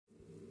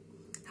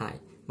Hi,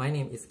 my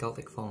name is Kow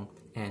Teck Fong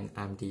and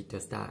I'm the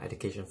Star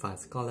Education Fund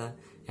Scholar,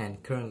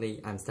 and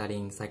currently I'm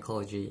studying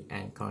Psychology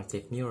and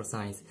Cognitive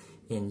Neuroscience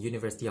in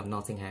University of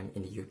Nottingham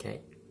in the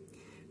UK.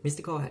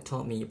 Mr Khor had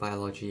taught me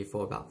biology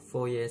for about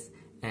 4 years,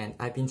 and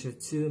I've been through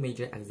 2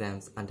 major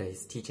exams under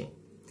his teaching,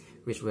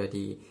 which were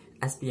the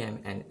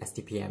STPM and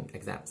STPM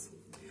exams.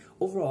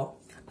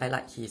 Overall, I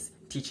like his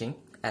teaching,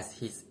 as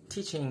his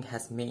teaching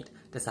has made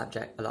the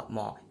subject a lot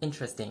more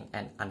interesting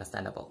and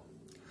understandable.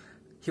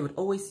 He would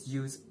always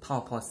use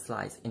PowerPoint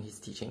slides in his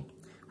teaching,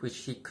 which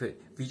he could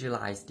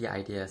visualize the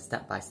ideas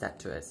step by step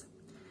to us.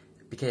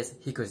 Because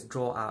he could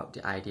draw out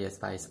the ideas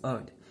by his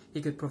own, he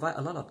could provide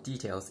a lot of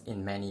details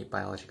in many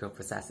biological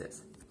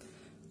processes.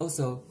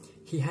 Also,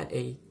 he had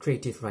a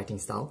creative writing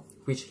style,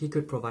 which he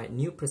could provide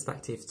new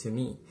perspectives to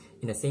me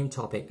in the same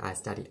topic I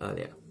studied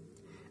earlier.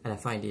 And I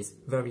find this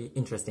very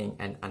interesting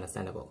and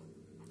understandable.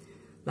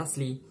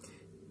 Lastly,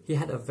 he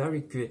had a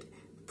very good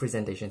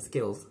presentation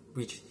skills,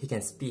 which he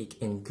can speak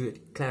in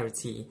good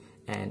clarity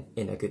and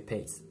in a good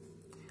pace.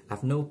 I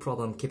have no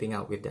problem keeping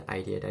up with the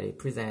idea that he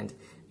presents,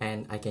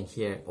 and I can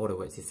hear all the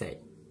words he say.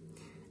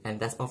 And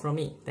that's all from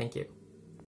me. Thank you.